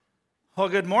Well,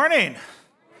 good morning.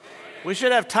 We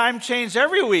should have time change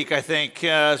every week, I think,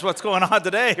 is what's going on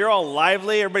today. You're all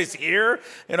lively. Everybody's here.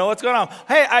 You know, what's going on?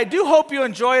 Hey, I do hope you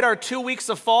enjoyed our 2 weeks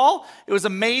of fall. It was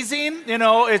amazing. You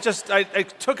know, I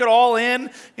took it all in,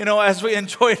 as we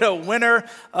enjoyed a winter.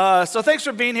 So thanks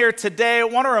for being here today. I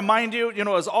want to remind you,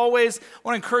 as always, I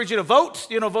want to encourage you to vote.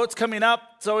 Vote's coming up.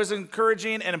 It's always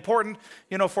encouraging and important,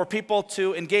 for people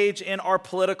to engage in our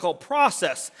political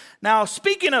process. Now,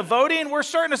 speaking of voting, we're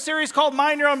starting a series called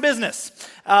Mind Your Own Business.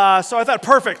 So I thought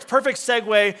perfect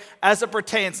segue as it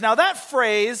pertains. Now, that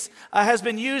phrase has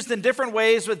been used in different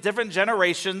ways with different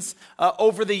generations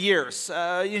over the years.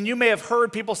 And you may have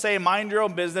heard people say, mind your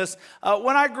own business.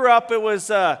 When I grew up, it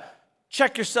was...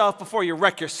 check yourself before you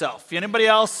wreck yourself. Anybody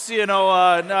else? No,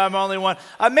 I'm the only one.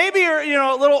 Maybe you're,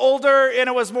 a little older and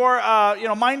it was more,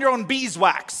 mind your own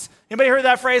beeswax. Anybody heard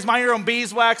that phrase, mind your own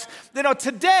beeswax?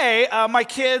 Today, my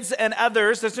kids and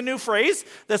others, there's a new phrase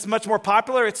that's much more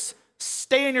popular. It's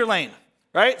stay in your lane,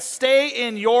 right? Stay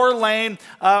in your lane.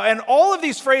 And all of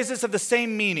these phrases have the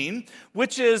same meaning,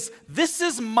 which is, this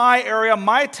is my area,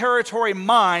 my territory,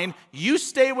 mine. You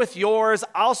stay with yours,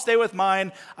 I'll stay with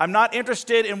mine. I'm not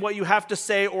interested in what you have to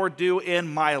say or do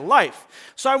in my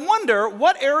life. So I wonder,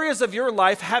 what areas of your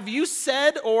life have you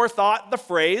said or thought the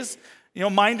phrase,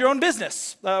 mind your own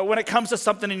business when it comes to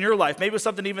something in your life? Maybe it was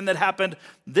something even that happened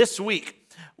this week.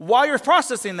 While you're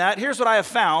processing that, here's what I have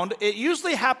found. It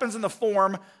usually happens in the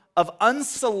form of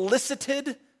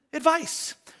unsolicited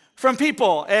advice from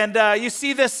people. And you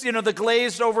see this, the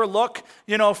glazed over look,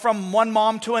 from one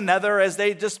mom to another as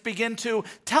they just begin to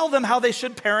tell them how they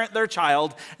should parent their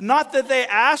child. Not that they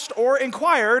asked or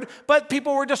inquired, but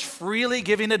people were just freely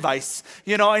giving advice,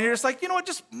 and you're just like,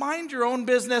 just mind your own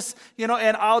business,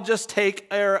 and I'll just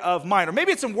take care of mine. Or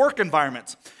maybe it's in work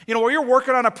environments, where you're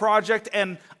working on a project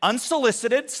and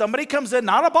unsolicited, somebody comes in,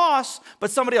 not a boss, but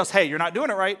somebody else, hey, you're not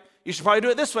doing it right. You should probably do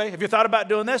it this way. Have you thought about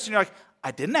doing this? And you're like, I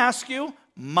didn't ask you.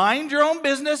 Mind your own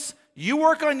business. You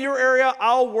work on your area.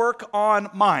 I'll work on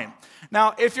mine.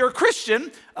 Now, if you're a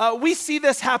Christian, we see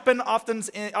this happen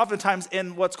oftentimes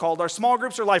in what's called our small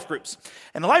groups or life groups.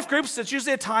 And the life groups, it's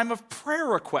usually a time of prayer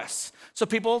requests. So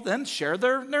people then share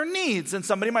their needs. And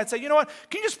somebody might say, you know what,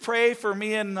 can you just pray for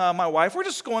me and my wife? We're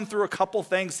just going through a couple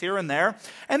things here and there.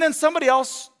 And then somebody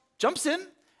else jumps in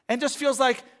and just feels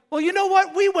like, well, you know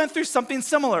what? We went through something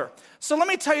similar. So let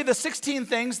me tell you the 16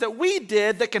 things that we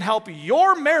did that can help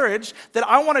your marriage that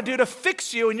I want to do to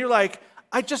fix you. And you're like,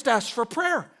 I just asked for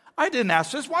prayer. I didn't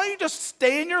ask for this. Why don't you just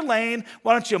stay in your lane?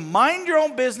 Why don't you mind your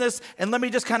own business and let me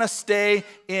just kind of stay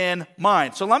in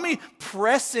mine? So let me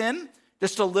press in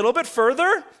just a little bit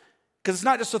further because it's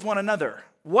not just with one another.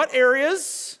 What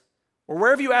areas or where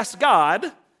have you asked God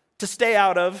to stay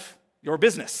out of your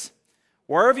business?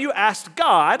 Where have you asked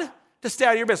God to stay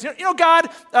out of your business? God,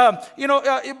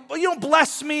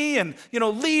 bless me and,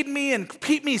 lead me and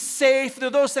keep me safe,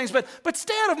 those things, but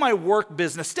stay out of my work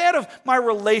business, stay out of my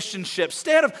relationships,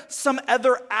 stay out of some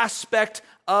other aspect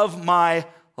of my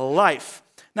life.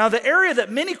 Now, the area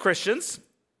that many Christians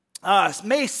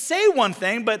may say one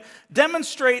thing, but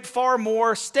demonstrate far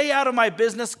more, stay out of my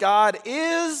business, God,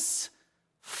 is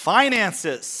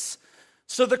finances.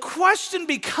 So the question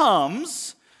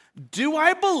becomes, do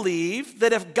I believe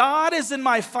that if God is in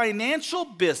my financial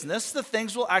business, the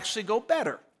things will actually go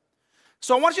better?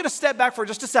 So I want you to step back for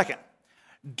just a second.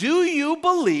 Do you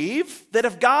believe that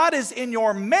if God is in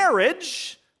your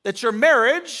marriage, that your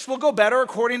marriage will go better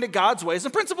according to God's ways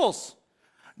and principles?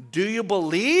 Do you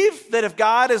believe that if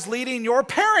God is leading your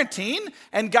parenting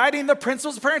and guiding the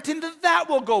principles of parenting, that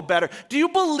will go better? Do you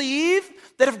believe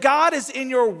that if God is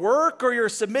in your work or you're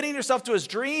submitting yourself to his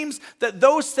dreams, that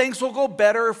those things will go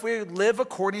better if we live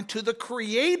according to the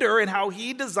Creator and how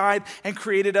he designed and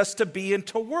created us to be and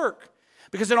to work?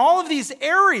 Because in all of these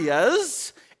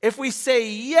areas, if we say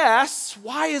yes,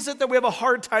 why is it that we have a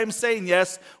hard time saying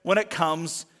yes when it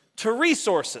comes to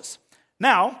resources?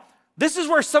 Now, this is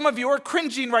where some of you are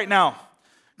cringing right now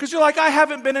because you're like, I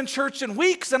haven't been in church in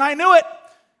weeks and I knew it.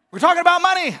 We're talking about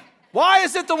money. Why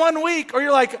is it the 1 week? Or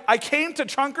you're like, I came to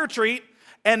trunk or treat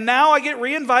and now I get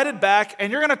reinvited back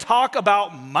and you're going to talk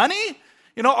about money?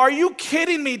 Are you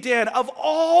kidding me, Dan? Of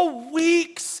all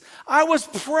weeks, I was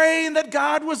praying that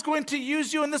God was going to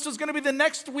use you and this was going to be the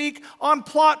next week on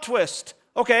Plot Twist.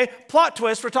 Okay, plot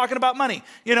twist, we're talking about money.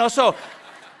 So...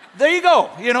 there you go.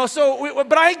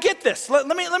 But I get this. Let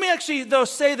me actually, though,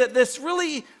 say that this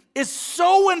really is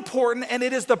so important and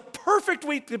it is the perfect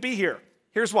week to be here.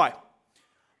 Here's why.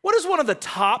 What is one of the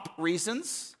top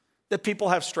reasons that people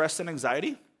have stress and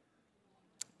anxiety?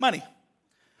 Money.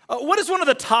 What is one of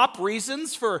the top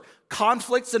reasons for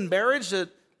conflicts in marriage that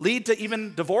lead to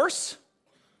even divorce?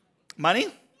 Money.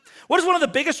 What is one of the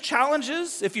biggest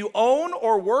challenges if you own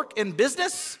or work in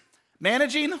business?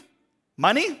 Managing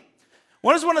money.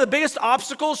 What is one of the biggest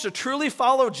obstacles to truly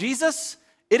follow Jesus?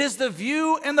 It is the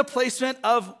view and the placement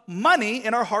of money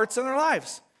in our hearts and our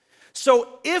lives.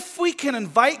 So if we can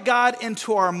invite God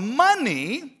into our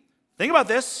money, think about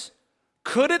this,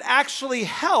 could it actually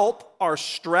help our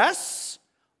stress,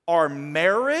 our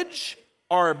marriage,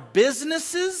 our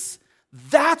businesses?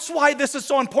 That's why this is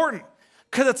so important.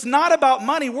 Because it's not about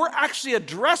money. We're actually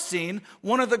addressing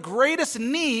one of the greatest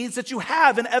needs that you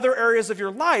have in other areas of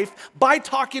your life by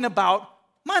talking about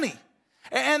money.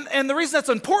 And the reason that's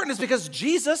important is because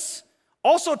Jesus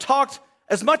also talked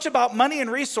as much about money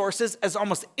and resources as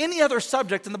almost any other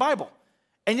subject in the Bible.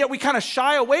 And yet we kind of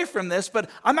shy away from this, but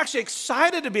I'm actually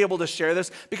excited to be able to share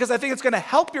this because I think it's going to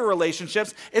help your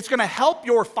relationships, it's going to help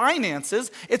your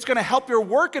finances, it's going to help your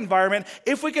work environment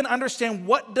if we can understand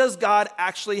what does God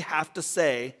actually have to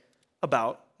say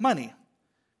about money.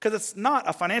 Because it's not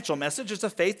a financial message, it's a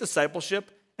faith,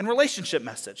 discipleship, and relationship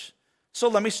message. So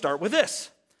let me start with this.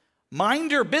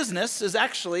 Mind your business is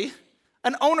actually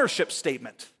an ownership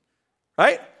statement,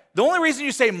 right? The only reason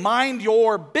you say mind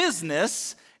your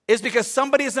business is because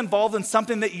somebody is involved in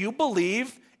something that you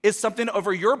believe is something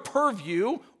over your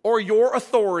purview or your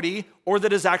authority or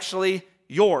that is actually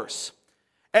yours.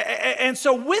 And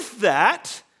so with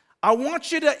that, I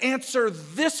want you to answer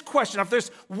this question. If there's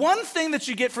one thing that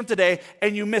you get from today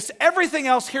and you miss everything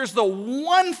else, here's the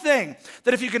one thing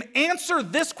that if you can answer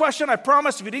this question, I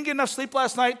promise if you didn't get enough sleep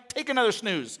last night, take another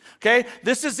snooze, okay?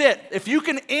 This is it. If you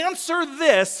can answer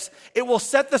this, it will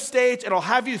set the stage. It'll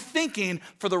have you thinking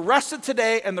for the rest of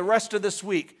today and the rest of this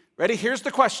week. Ready? Here's the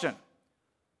question.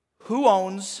 Who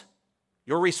owns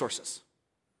your resources?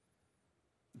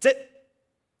 That's it.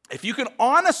 If you can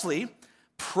honestly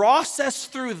process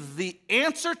through the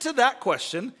answer to that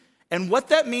question and what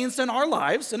that means in our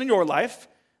lives and in your life,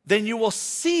 then you will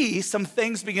see some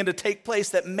things begin to take place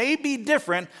that may be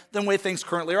different than the way things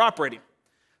currently are operating.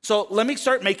 So let me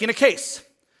start making a case.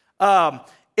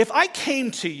 If I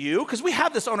came to you, because we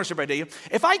have this ownership idea,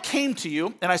 if I came to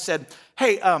you and I said,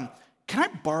 hey, can I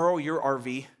borrow your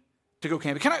RV to go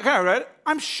camping? Can I ride it?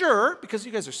 I'm sure, because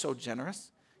you guys are so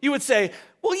generous, you would say,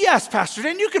 well, yes, Pastor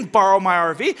Dan, you can borrow my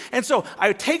RV. And so I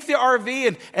would take the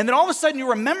RV, and then all of a sudden you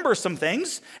remember some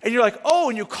things, and you're like, oh,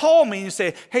 and you call me, and you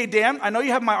say, hey, Dan, I know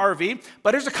you have my RV,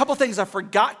 but there's a couple things I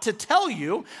forgot to tell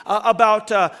you about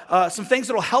some things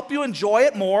that will help you enjoy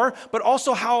it more, but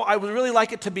also how I would really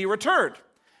like it to be returned.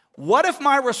 What if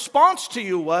my response to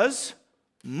you was,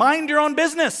 mind your own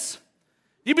business?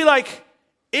 You'd be like,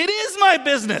 it is my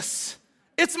business.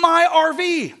 It's my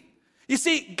RV. You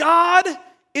see, God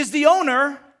is the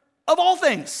owner of all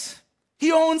things.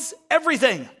 He owns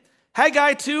everything.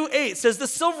 Haggai 2:8 says, the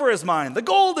silver is mine, the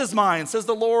gold is mine, says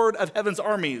the Lord of heaven's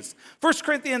armies. 1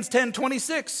 Corinthians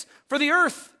 10:26, for the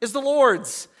earth is the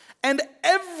Lord's, and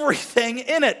everything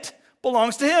in it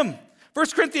belongs to him. 1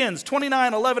 Corinthians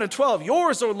 29:11 and 12,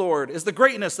 yours, O Lord, is the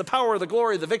greatness, the power, the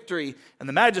glory, the victory, and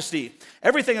the majesty.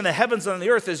 Everything in the heavens and on the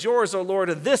earth is yours, O Lord,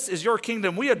 and this is your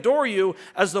kingdom. We adore you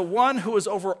as the one who is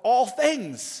over all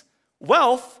things.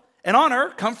 Wealth and honor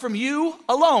come from you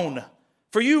alone.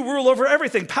 For you rule over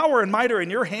everything. Power and might are in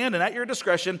your hand, and at your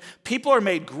discretion, people are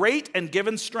made great and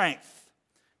given strength.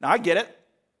 Now, I get it.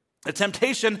 The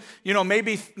temptation,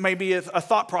 maybe a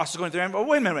thought process going through, but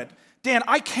wait a minute. Dan,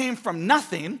 I came from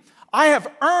nothing. I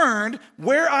have earned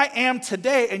where I am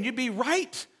today, and you'd be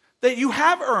right that you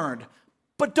have earned.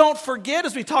 But don't forget,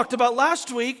 as we talked about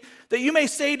last week, that you may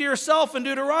say to yourself in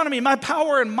Deuteronomy, my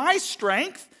power and my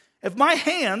strength, if my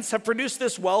hands have produced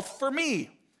this wealth for me.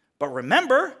 But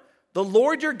remember, the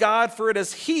Lord your God, for it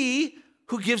is he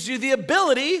who gives you the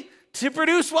ability to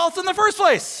produce wealth in the first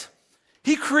place.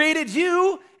 He created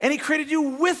you, and he created you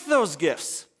with those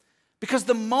gifts. Because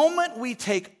the moment we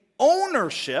take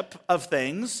ownership of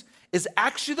things is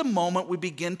actually the moment we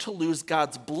begin to lose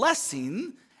God's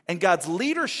blessing and God's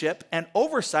leadership and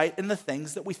oversight in the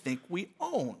things that we think we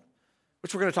own,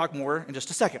 which we're going to talk more in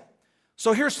just a second.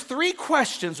 So here's 3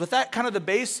 questions with that kind of the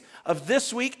base of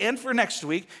this week and for next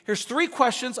week. Here's 3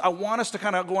 questions I want us to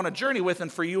kind of go on a journey with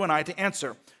and for you and I to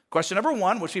answer. Question number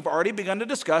 1, which we've already begun to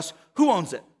discuss, who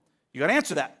owns it? You got to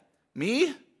answer that.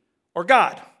 Me or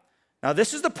God? Now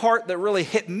this is the part that really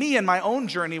hit me in my own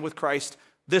journey with Christ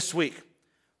this week.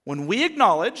 When we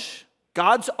acknowledge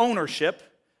God's ownership,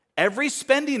 every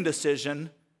spending decision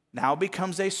now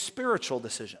becomes a spiritual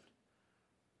decision.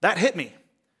 That hit me.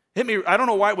 I don't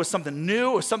know why it was something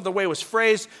new or something the way it was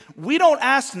phrased. We don't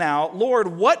ask now, Lord,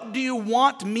 what do you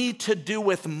want me to do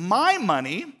with my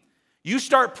money? You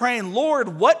start praying,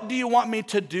 Lord, what do you want me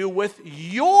to do with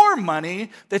your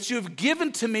money that you've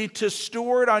given to me to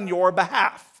steward on your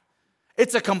behalf?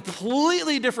 It's a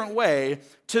completely different way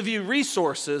to view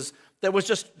resources. That was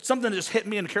just something that just hit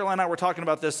me, and Caroline and I were talking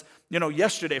about this,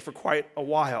 yesterday for quite a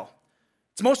while.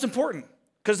 It's most important,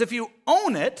 because if you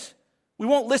own it, we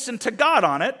won't listen to God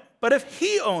on it, but if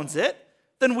he owns it,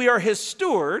 then we are his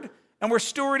steward, and we're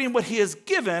stewarding what he has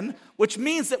given, which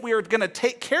means that we are going to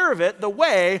take care of it the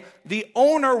way the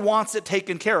owner wants it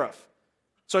taken care of.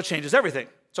 So it changes everything.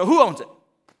 So who owns it?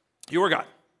 You or God?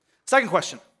 Second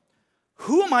question,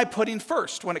 who am I putting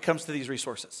first when it comes to these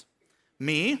resources?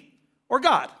 Me or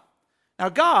God? Now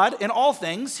God, in all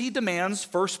things, he demands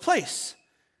first place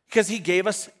because he gave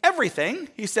us everything.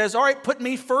 He says, all right, put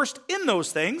me first in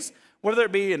those things, whether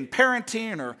it be in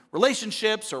parenting or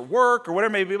relationships or work or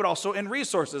whatever it may be, but also in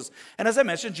resources. And as I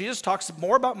mentioned, Jesus talks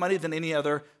more about money than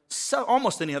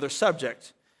almost any other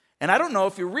subject. And I don't know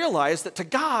if you realize that to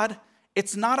God,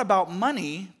 it's not about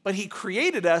money, but he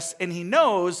created us and he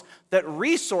knows that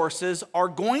resources are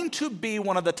going to be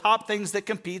one of the top things that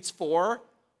competes for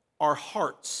our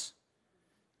hearts.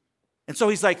 And so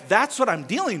he's like, that's what I'm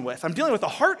dealing with. I'm dealing with a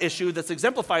heart issue that's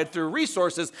exemplified through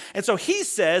resources. And so he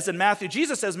says in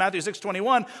Jesus says, Matthew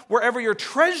 6:21, wherever your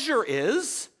treasure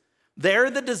is, there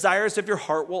the desires of your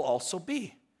heart will also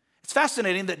be. It's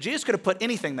fascinating that Jesus could have put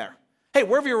anything there. Hey,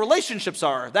 wherever your relationships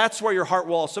are, that's where your heart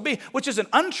will also be, which isn't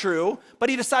untrue, but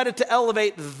he decided to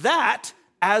elevate that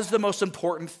as the most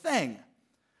important thing.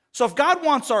 So if God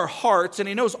wants our hearts, and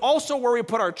he knows also where we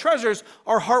put our treasures,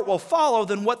 our heart will follow,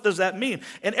 then what does that mean?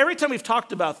 And every time we've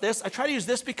talked about this, I try to use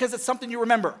this because it's something you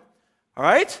remember, all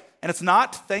right? And it's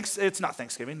not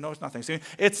Thanksgiving. No, it's not Thanksgiving.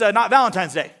 It's not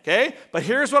Valentine's Day, okay? But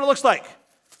here's what it looks like.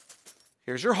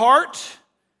 Here's your heart,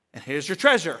 and here's your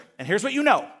treasure. And here's what you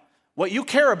know. What you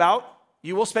care about,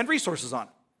 you will spend resources on.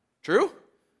 True?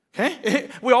 Okay?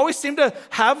 We always seem to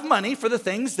have money for the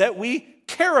things that we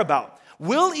care about.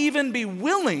 We'll even be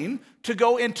willing to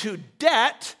go into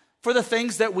debt for the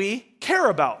things that we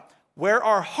care about. Where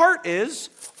our heart is,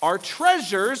 our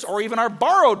treasures, or even our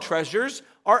borrowed treasures,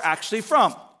 are actually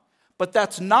from. But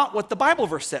that's not what the Bible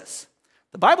verse says.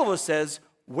 The Bible verse says,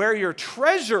 where your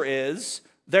treasure is,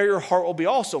 there your heart will be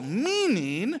also.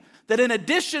 Meaning that in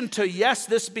addition to, yes,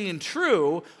 this being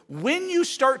true, when you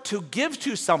start to give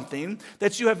to something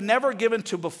that you have never given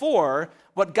to before,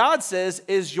 what God says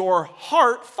is your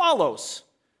heart follows.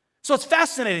 So it's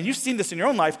fascinating. You've seen this in your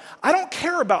own life. I don't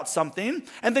care about something,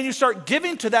 and then you start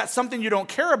giving to that something you don't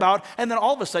care about, and then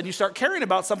all of a sudden you start caring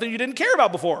about something you didn't care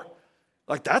about before.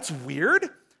 Like, that's weird,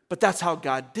 but that's how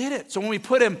God did it. So when we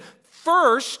put him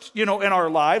first, in our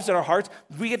lives, in our hearts,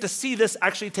 we get to see this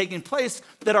actually taking place,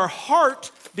 that our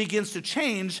heart begins to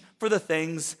change for the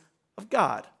things of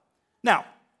God. Now,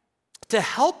 to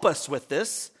help us with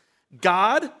this,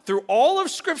 God, through all of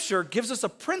Scripture, gives us a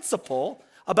principle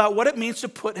about what it means to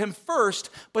put him first,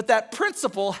 but that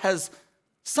principle has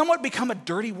somewhat become a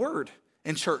dirty word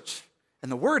in church,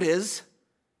 and the word is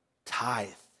tithe.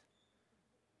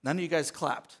 None of you guys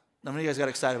clapped. None of you guys got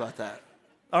excited about that.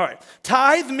 All right,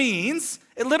 tithe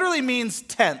it literally means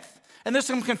tenth. And there's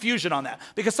some confusion on that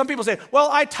because some people say, well,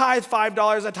 I tithe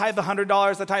 $5, I tithe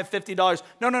 $100, I tithe $50.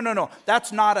 No.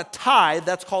 That's not a tithe,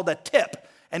 that's called a tip.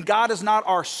 And God is not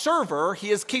our server, he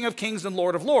is King of Kings and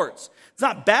Lord of Lords. It's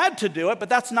not bad to do it, but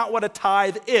that's not what a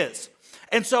tithe is.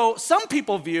 And so some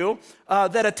people view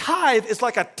that a tithe is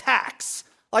like a tax,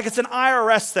 like it's an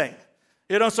IRS thing.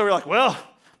 So we're like, well,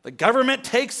 the government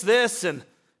takes this and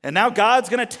now God's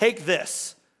gonna take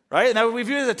this, right? And now we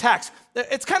view it as a tax.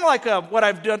 It's kind of like what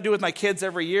I do with my kids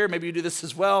every year. Maybe you do this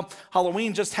as well.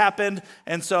 Halloween just happened,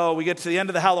 and so we get to the end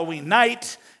of the Halloween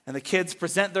night, and the kids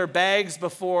present their bags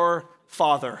before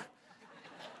Father.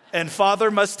 And Father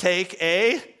must take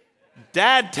a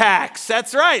dad tax.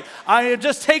 That's right. I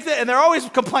just take that, and they're always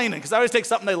complaining because I always take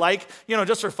something they like,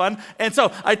 just for fun. And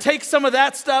so I take some of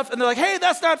that stuff, and they're like, hey,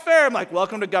 that's not fair. I'm like,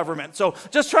 welcome to government. So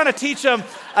just trying to teach them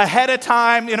ahead of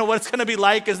time, what it's going to be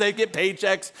like as they get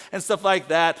paychecks and stuff like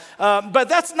that. But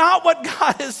that's not what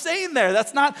God is saying there.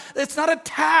 It's not a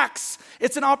tax.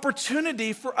 It's an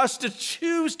opportunity for us to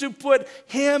choose to put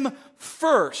him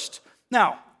first.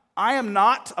 Now, I am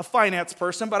not a finance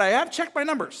person, but I have checked my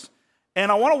numbers.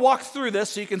 And I want to walk through this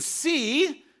so you can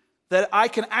see that I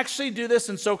can actually do this,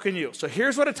 and so can you. So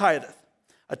here's what a tithe is.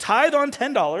 A tithe on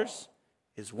 $10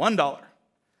 is $1.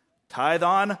 Tithe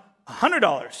on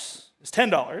 $100 is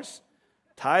 $10.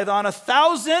 Tithe on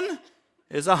 1,000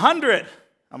 is 100. How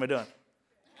am I doing?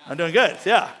 I'm doing good.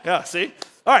 Yeah, see?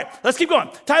 All right, let's keep going.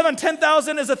 Tithe on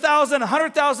 10,000 is 1,000.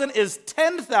 100,000 is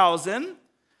 10,000.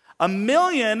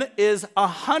 1,000,000 is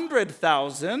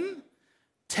 100,000.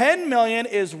 10 million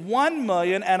is 1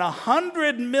 million, and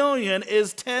 100 million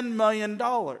is $10 million.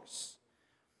 The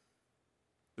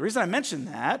reason I mention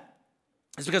that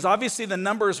is because obviously the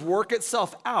numbers work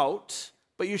itself out,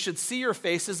 but you should see your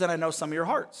faces and I know some of your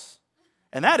hearts.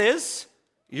 And that is,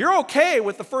 you're okay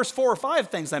with the first 4 or 5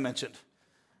 things I mentioned.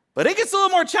 But it gets a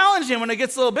little more challenging when it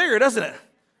gets a little bigger, doesn't it?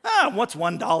 What's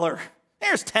 $1?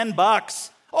 Here's $10.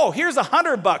 Oh, here's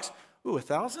 $100. Ooh,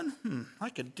 1,000? I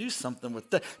could do something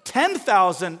with that.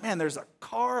 10,000. Man, there's a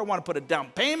car I want to put a down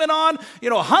payment on.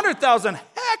 100,000.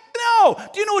 Heck no.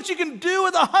 Do you know what you can do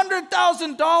with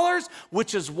 $100,000?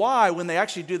 Which is why when they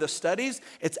actually do the studies,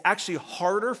 it's actually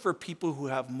harder for people who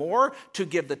have more to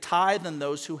give the tithe than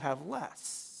those who have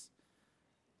less.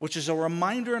 Which is a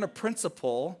reminder and a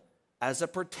principle as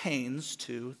it pertains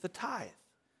to the tithe.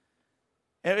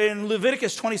 In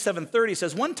Leviticus 27:30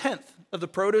 says, 1/10 of the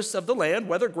produce of the land,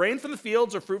 whether grain from the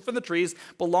fields or fruit from the trees,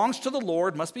 belongs to the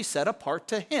Lord, must be set apart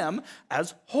to him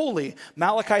as holy.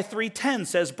 Malachi 3:10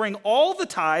 says, bring all the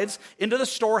tithes into the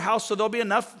storehouse so there'll be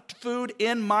enough food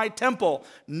in my temple.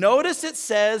 Notice it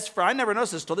says, for I never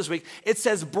noticed this till this week, it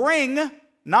says bring,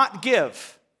 not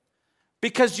give.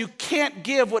 Because you can't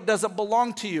give what doesn't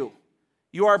belong to you.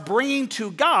 You are bringing to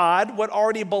God what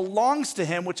already belongs to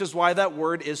him, which is why that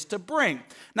word is to bring.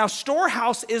 Now,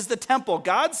 storehouse is the temple.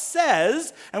 God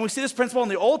says, and we see this principle in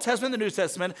the Old Testament and the New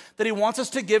Testament, that he wants us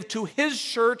to give to his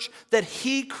church that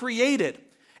he created.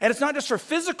 And it's not just for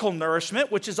physical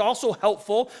nourishment, which is also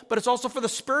helpful, but it's also for the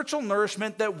spiritual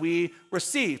nourishment that we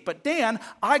receive. But Dan,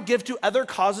 I give to other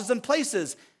causes and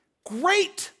places.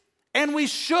 Great. And we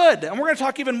should. And we're going to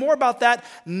talk even more about that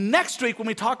next week when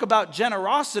we talk about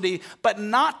generosity, but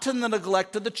not to the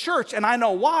neglect of the church. And I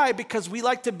know why, because we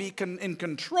like to be in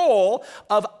control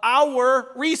of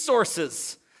our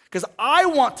resources. Because I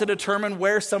want to determine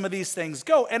where some of these things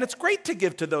go. And it's great to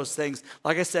give to those things,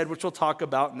 like I said, which we'll talk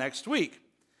about next week.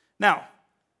 Now,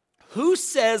 who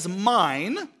says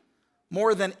mine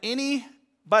more than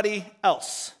anybody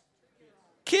else?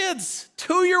 Kids,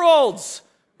 2-year-olds,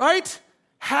 right?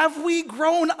 Have we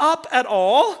grown up at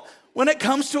all when it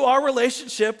comes to our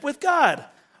relationship with God?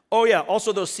 Oh yeah,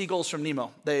 also those seagulls from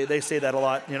Nemo. They say that a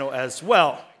lot, as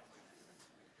well.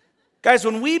 Guys,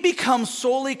 when we become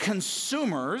solely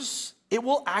consumers, it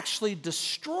will actually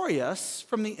destroy us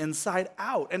from the inside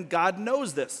out, and God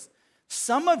knows this.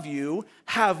 Some of you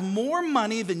have more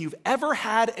money than you've ever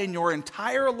had in your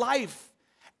entire life,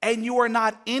 and you are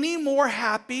not any more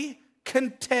happy,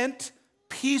 content,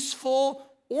 peaceful,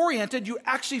 oriented. You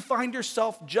actually find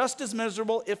yourself just as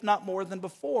miserable, if not more than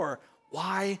before.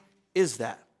 Why is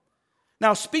that?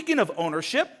 Now, speaking of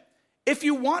ownership, if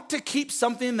you want to keep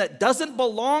something that doesn't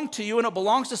belong to you and it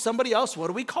belongs to somebody else, what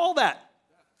do we call that?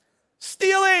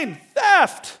 Stealing,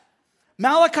 theft.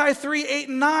 Malachi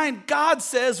 3:8-9, God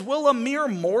says, will a mere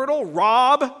mortal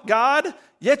rob God?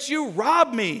 Yet you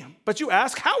rob me. But you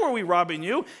ask, how are we robbing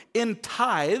you? In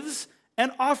tithes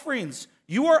and offerings.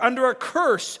 You are under a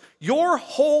curse, your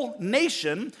whole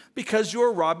nation, because you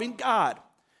are robbing God.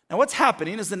 Now what's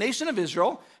happening is the nation of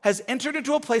Israel has entered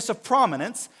into a place of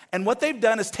prominence, and what they've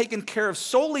done is taken care of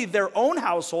solely their own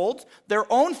households, their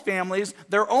own families,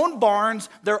 their own barns,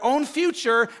 their own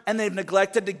future, and they've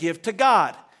neglected to give to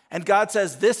God. And God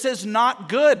says, this is not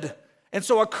good. And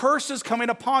so a curse is coming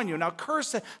upon you. Now,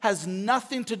 curse has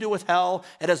nothing to do with hell.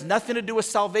 It has nothing to do with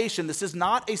salvation. This is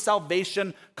not a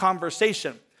salvation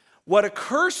conversation. What a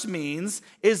curse means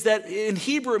is that in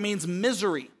Hebrew it means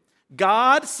misery.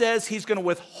 God says he's going to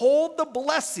withhold the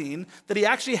blessing that he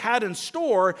actually had in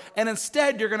store, and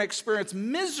instead you're going to experience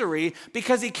misery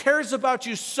because he cares about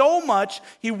you so much.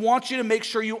 He wants you to make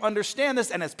sure you understand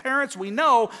this. And as parents, we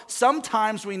know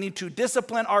sometimes we need to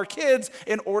discipline our kids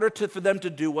in order for them to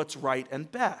do what's right and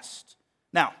best.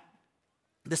 Now,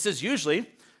 this is usually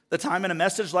the time in a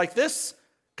message like this,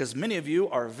 because many of you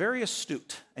are very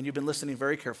astute and you've been listening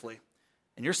very carefully.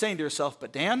 And you're saying to yourself,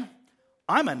 but Dan,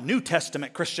 I'm a New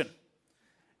Testament Christian.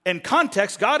 In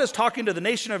context, God is talking to the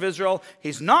nation of Israel.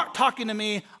 He's not talking to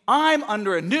me. I'm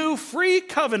under a new free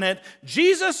covenant.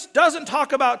 Jesus doesn't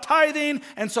talk about tithing,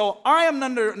 and so I am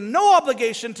under no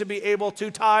obligation to be able to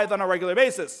tithe on a regular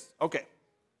basis. Okay.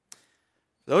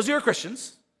 For those of you who are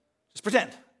Christians, just pretend.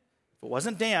 If it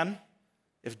wasn't Dan,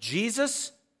 if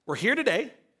Jesus were here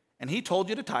today, and he told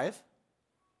you to tithe,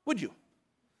 would you?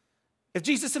 If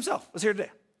Jesus himself was here today.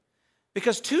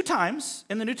 Because 2 times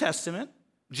in the New Testament,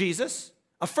 Jesus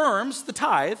affirms the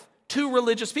tithe to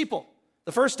religious people.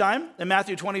 The first time in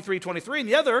Matthew 23:23, and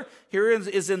the other here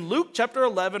is in Luke chapter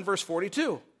 11, verse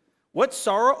 42. What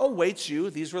sorrow awaits you,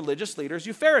 these religious leaders,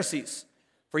 you Pharisees?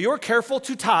 For you are careful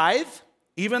to tithe,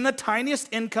 even the tiniest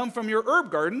income from your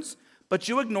herb gardens, but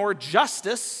you ignore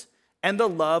justice and the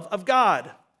love of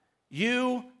God.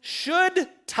 You should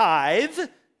tithe,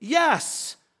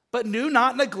 yes, but do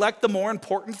not neglect the more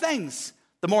important things.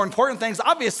 The more important things,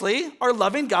 obviously, are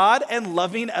loving God and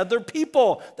loving other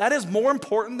people. That is more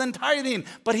important than tithing.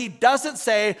 But he doesn't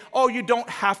say, oh, you don't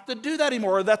have to do that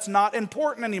anymore, or that's not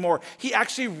important anymore. He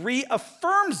actually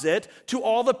reaffirms it to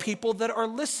all the people that are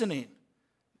listening.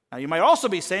 Now, you might also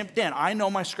be saying, Dan, I know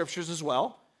my scriptures as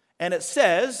well, and it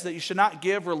says that you should not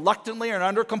give reluctantly or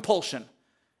under compulsion.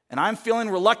 And I'm feeling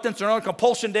reluctance or under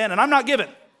compulsion, Dan, and I'm not giving.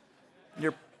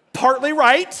 You're partly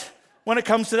right when it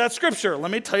comes to that scripture. Let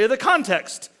me tell you the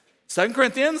context. 2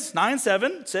 Corinthians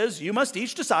 9:7 says, you must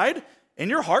each decide in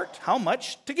your heart how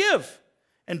much to give.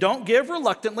 And don't give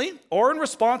reluctantly or in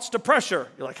response to pressure.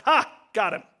 You're like,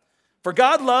 got him. For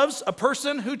God loves a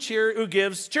person who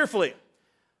gives cheerfully.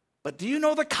 But do you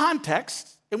know the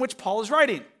context in which Paul is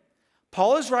writing?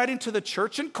 Paul is writing to the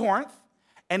church in Corinth,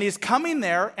 and he's coming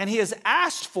there, and he has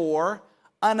asked for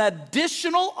an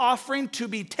additional offering to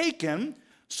be taken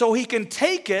so he can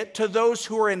take it to those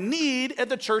who are in need at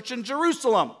the church in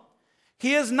Jerusalem.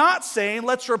 He is not saying,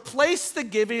 let's replace the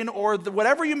giving or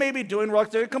whatever you may be doing,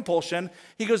 reluctant compulsion.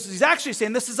 He's actually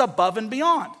saying this is above and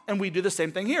beyond. And we do the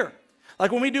same thing here.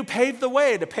 Like when we do Pave the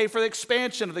Way to pay for the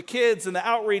expansion of the kids and the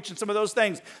outreach and some of those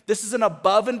things, this is an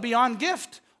above and beyond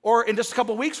gift. Or in just a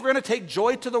couple of weeks, we're going to take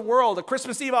Joy to the World, a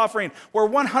Christmas Eve offering, where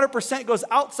 100% goes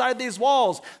outside these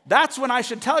walls. That's when I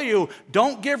should tell you,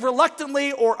 don't give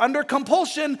reluctantly or under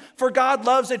compulsion, for God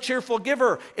loves a cheerful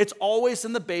giver. It's always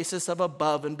in the basis of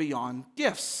above and beyond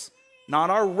gifts, not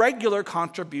our regular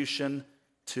contribution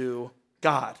to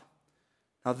God.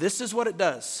 Now, this is what it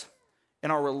does. In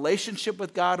our relationship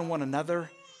with God and one another,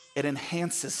 it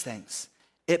enhances things.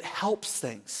 It helps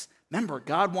things. Remember,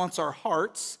 God wants our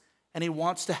hearts, and he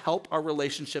wants to help our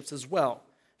relationships as well.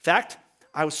 In fact,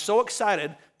 I was so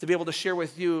excited to be able to share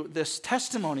with you this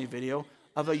testimony video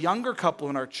of a younger couple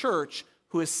in our church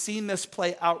who has seen this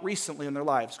play out recently in their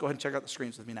lives. Go ahead and check out the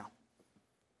screens with me now.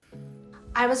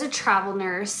 I was a travel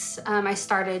nurse. I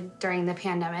started during the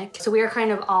pandemic, so we were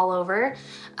kind of all over.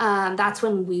 That's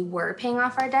when we were paying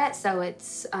off our debt, so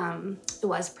it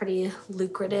was pretty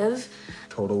lucrative.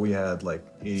 Total, we had like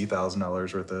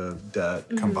 $80,000 worth of debt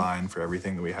combined for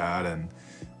everything that we had, and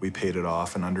we paid it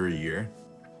off in under a year.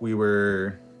 We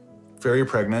were very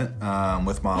pregnant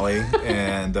with Molly,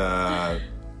 and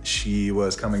she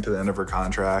was coming to the end of her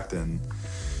contract, and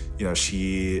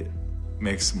she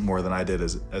makes more than I did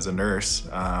as a nurse.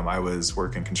 I was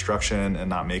working construction and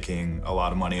not making a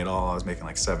lot of money at all. I was making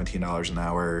like $17 an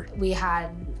hour. We had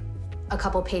a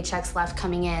couple paychecks left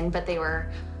coming in, but they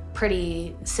were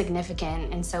pretty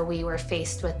significant. And so we were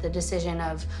faced with the decision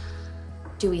of,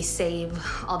 do we save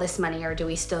all this money or do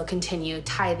we still continue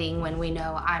tithing when we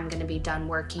know I'm gonna be done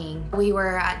working? We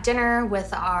were at dinner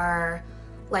with our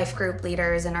life group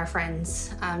leaders and our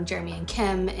friends, Jeremy and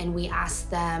Kim, and we asked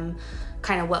them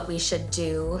kind of what we should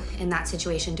do in that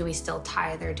situation. Do we still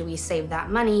tithe or do we save that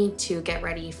money to get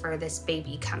ready for this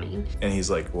baby coming? And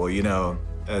he's like, well,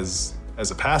 as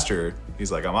a pastor,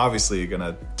 he's like, I'm obviously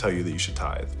gonna tell you that you should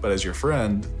tithe. But as your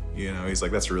friend, he's like,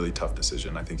 that's a really tough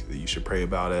decision. I think that you should pray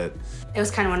about it. It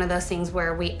was kind of one of those things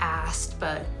where we asked,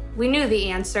 but we knew the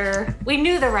answer. We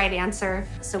knew the right answer.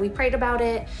 So we prayed about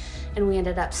it. And we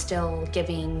ended up still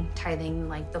tithing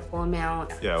like the full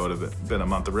amount. Yeah, it would have been a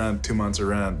month of rent, 2 months of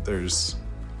rent. There's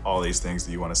all these things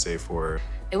that you want to save for.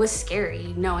 It was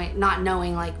scary, not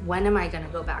knowing like, when am I gonna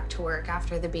go back to work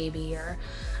after the baby, or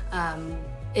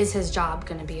is his job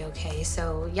gonna be okay?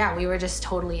 So yeah, we were just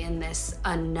totally in this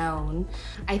unknown.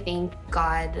 I think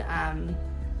God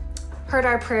heard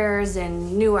our prayers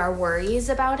and knew our worries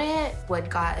about it. Wood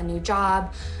got a new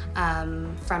job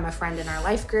from a friend in our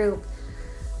life group,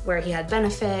 where he had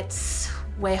benefits,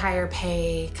 way higher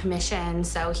pay, commission,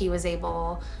 so he was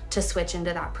able to switch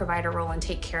into that provider role and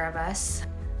take care of us.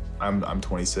 I'm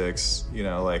 26,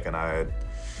 and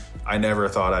I never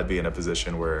thought I'd be in a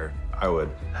position where I would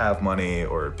have money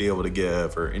or be able to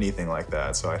give or anything like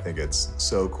that. So I think it's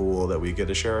so cool that we get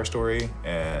to share our story,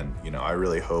 and I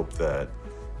really hope that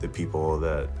the people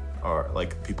that are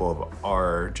like people of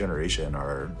our generation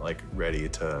are like ready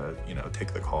to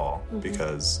take the call,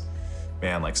 because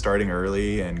man, like starting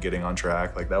early and getting on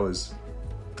track, like that was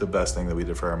the best thing that we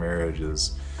did for our marriage.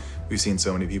 Is we've seen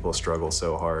so many people struggle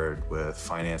so hard with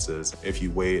finances. If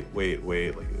you wait,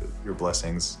 like your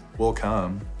blessings will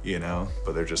come,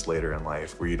 but they're just later in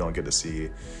life where you don't get to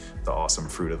see the awesome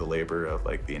fruit of the labor of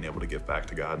like being able to give back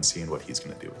to God and seeing what he's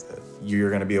going to do with it. You're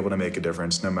going to be able to make a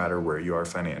difference no matter where you are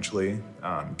financially.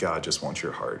 God just wants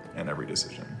your heart in every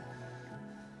decision.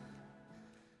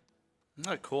 Isn't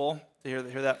that cool? to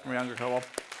hear that from a younger couple.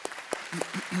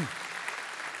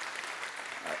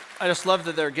 I just love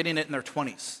that they're getting it in their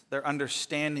 20s. They're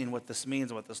understanding what this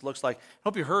means and what this looks like. I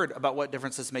hope you heard about what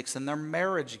difference this makes in their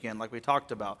marriage again, like we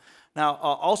talked about. Now,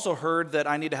 also heard that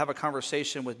I need to have a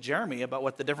conversation with Jeremy about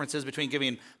what the difference is between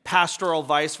giving pastoral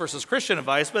advice versus Christian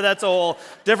advice, but that's a whole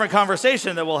different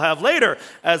conversation that we'll have later,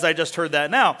 as I just heard that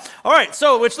now. All right,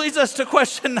 so which leads us to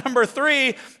question number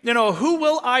 3, who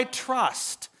will I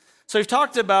trust? So we've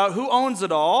talked about who owns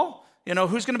it all,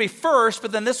 who's going to be first,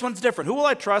 but then this one's different. Who will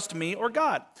I trust, me or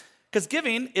God? Because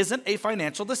giving isn't a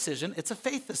financial decision, it's a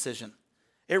faith decision.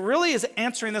 It really is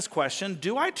answering this question,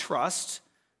 do I trust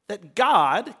that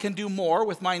God can do more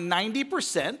with my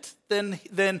 90%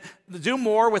 than do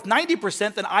more with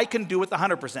 90% than I can do with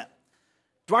 100%?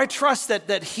 Do I trust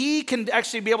that he can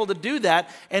actually be able to do that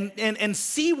and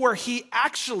see where he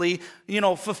actually,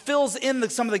 fulfills in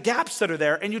some of the gaps that are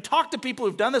there? And you talk to people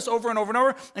who've done this over and over and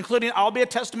over, including I'll be a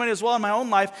testimony as well in my own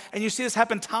life, and you see this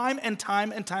happen time and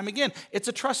time and time again. It's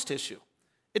a trust issue.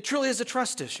 It truly is a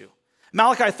trust issue.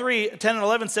 Malachi 3:10 and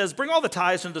 11 says, bring all the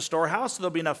tithes into the storehouse so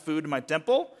there'll be enough food in my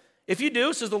temple. If you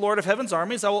do, says the Lord of heaven's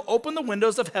armies, I will open the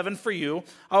windows of heaven for you.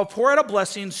 I will pour out a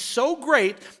blessing so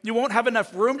great you won't have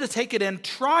enough room to take it in.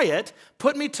 Try it.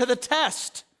 Put me to the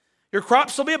test. Your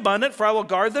crops will be abundant, for I will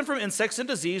guard them from insects and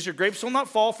disease. Your grapes will not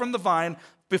fall from the vine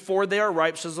before they are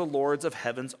ripe, says the Lord of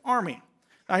heaven's army.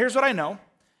 Now, here's what I know,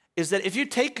 is that if you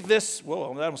take this,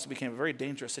 whoa, that almost became a very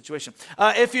dangerous situation.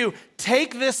 If you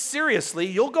take this seriously,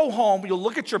 you'll go home, you'll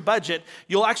look at your budget,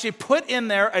 you'll actually put in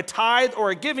there a tithe or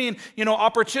a giving,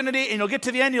 opportunity, and you'll get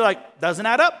to the end, you're like, doesn't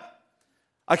add up.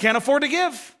 I can't afford to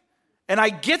give. And I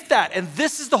get that, and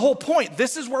this is the whole point.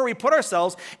 This is where we put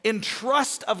ourselves in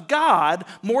trust of God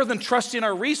more than trusting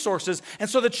our resources. And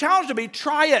so the challenge would be,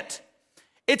 try it.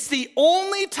 It's the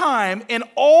only time in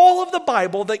all of the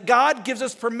Bible that God gives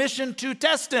us permission to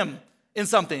test him in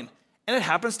something. And it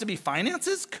happens to be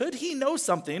finances. Could he know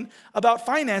something about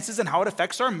finances and how it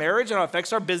affects our marriage and how it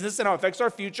affects our business and how it affects our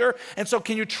future? And so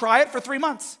can you try it for 3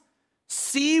 months?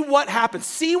 See what happens.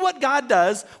 See what God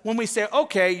does when we say,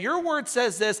 okay, your word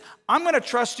says this. I'm going to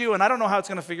trust you, and I don't know how it's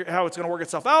going to work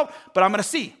itself out, but I'm going to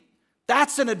see.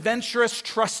 That's an adventurous,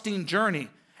 trusting journey.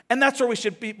 And that's where we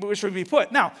should be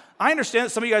put. Now, I understand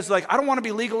that some of you guys are like, I don't want to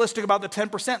be legalistic about the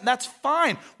 10%. That's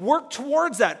fine. Work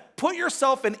towards that. Put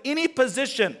yourself in any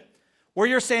position where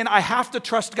you're saying, I have to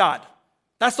trust God.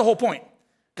 That's the whole point.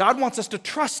 God wants us to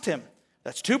trust him.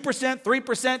 That's 2%,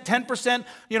 3%, 10%.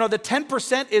 The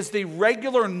 10% is the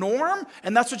regular norm,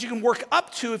 and that's what you can work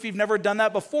up to if you've never done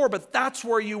that before, but that's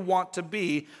where you want to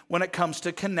be when it comes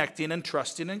to connecting and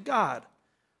trusting in God.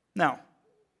 Now,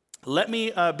 let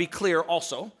me be clear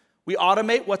also. We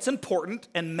automate what's important,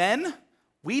 and men,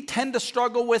 we tend to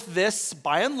struggle with this,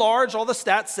 by and large, all the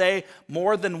stats say,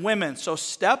 more than women. So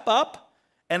step up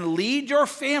and lead your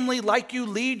family like you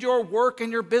lead your work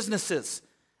and your businesses,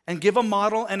 and give a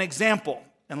model and example.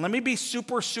 And let me be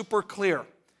super, super clear.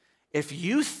 If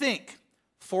you think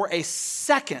for a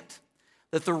second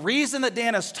that the reason that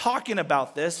Dan is talking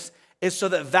about this is so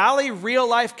that Valley Real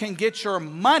Life can get your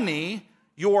money,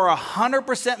 you are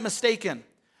 100% mistaken.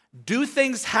 Do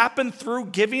things happen through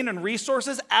giving and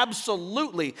resources?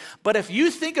 Absolutely. But if you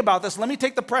think about this, let me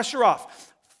take the pressure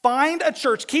off. Find a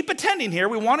church, keep attending here,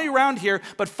 we want you around here,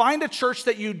 but find a church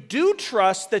that you do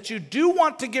trust, that you do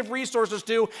want to give resources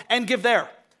to, and give there.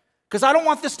 Because I don't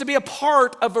want this to be a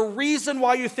part of a reason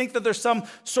why you think that there's some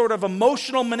sort of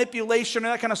emotional manipulation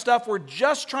and that kind of stuff. We're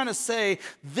just trying to say,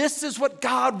 this is what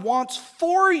God wants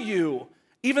for you.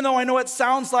 Even though I know it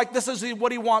sounds like this is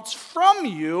what he wants from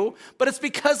you, but it's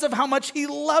because of how much he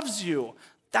loves you.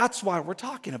 That's why we're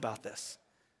talking about this.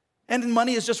 And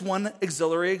money is just one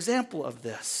auxiliary example of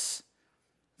this.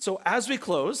 So as we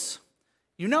close,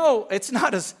 it's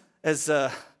not as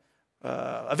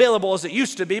available as it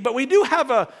used to be, but we do have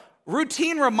a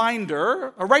routine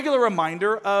reminder, a regular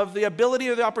reminder of the ability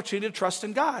or the opportunity to trust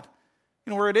in God.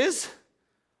 You know where it is?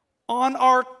 On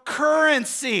our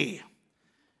currency.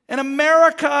 In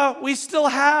America, we still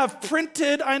have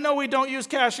printed, I know we don't use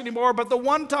cash anymore, but the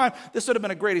one time, this would have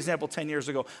been a great example 10 years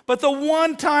ago, but the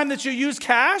one time that you use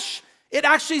cash, it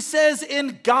actually says,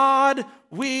 in God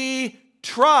we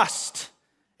trust.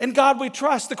 In God we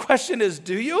trust. The question is,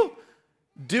 do you?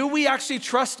 Do we actually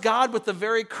trust God with the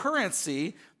very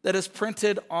currency that is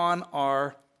printed on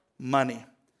our money?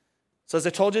 So as I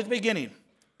told you at the beginning,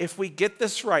 if we get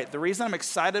this right, the reason I'm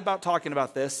excited about talking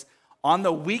about this on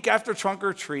the week after Trunk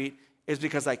or Treat is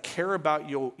because I care about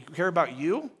you.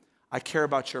 I care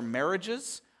about your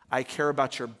marriages. I care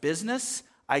about your business.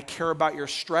 I care about your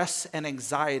stress and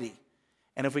anxiety.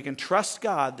 And if we can trust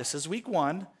God, this is week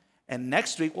 1, And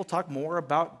next week, we'll talk more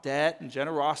about debt and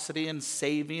generosity and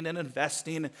saving and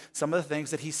investing and some of the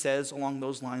things that he says along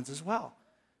those lines as well.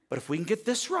 But if we can get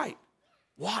this right,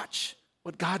 watch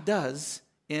what God does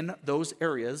in those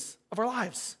areas of our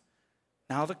lives.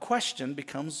 Now the question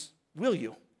becomes, will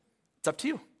you? It's up to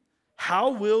you.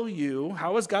 How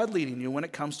is God leading you when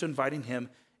it comes to inviting him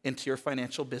into your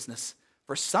financial business?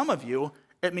 For some of you,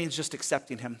 it means just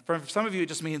accepting him. For some of you, it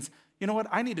just means, you know what,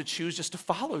 I need to choose just to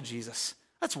follow Jesus.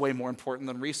 That's way more important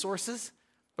than resources.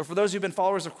 But for those who've been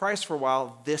followers of Christ for a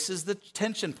while, this is the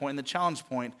tension point and the challenge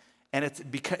point, and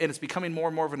it's becoming more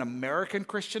and more of an American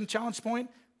Christian challenge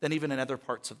point than even in other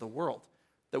parts of the world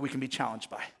that we can be challenged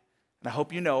by. And I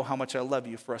hope you know how much I love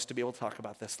you for us to be able to talk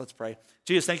about this. Let's pray.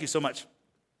 Jesus, thank you so much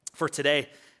for today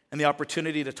and the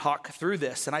opportunity to talk through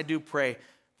this. And I do pray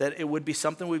that it would be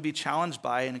something we'd be challenged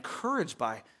by and encouraged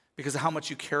by because of how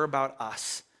much you care about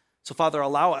us. So, Father,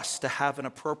 allow us to have an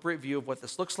appropriate view of what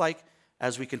this looks like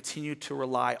as we continue to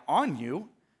rely on you,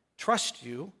 trust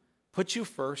you, put you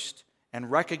first, and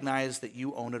recognize that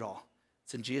you own it all.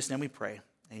 It's in Jesus' name we pray.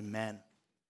 Amen.